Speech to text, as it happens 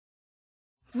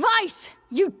Weiss,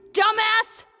 you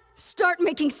dumbass! Start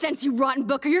making sense, you rotten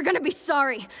book, or you're gonna be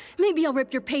sorry. Maybe I'll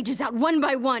rip your pages out one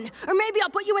by one, or maybe I'll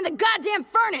put you in the goddamn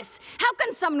furnace. How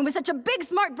can someone with such a big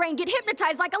smart brain get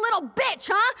hypnotized like a little bitch,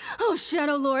 huh? Oh,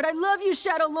 Shadow Lord, I love you,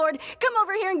 Shadow Lord. Come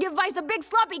over here and give Weiss a big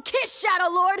sloppy kiss, Shadow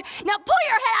Lord. Now pull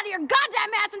your head out of your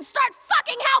goddamn ass and start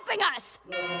fucking helping us!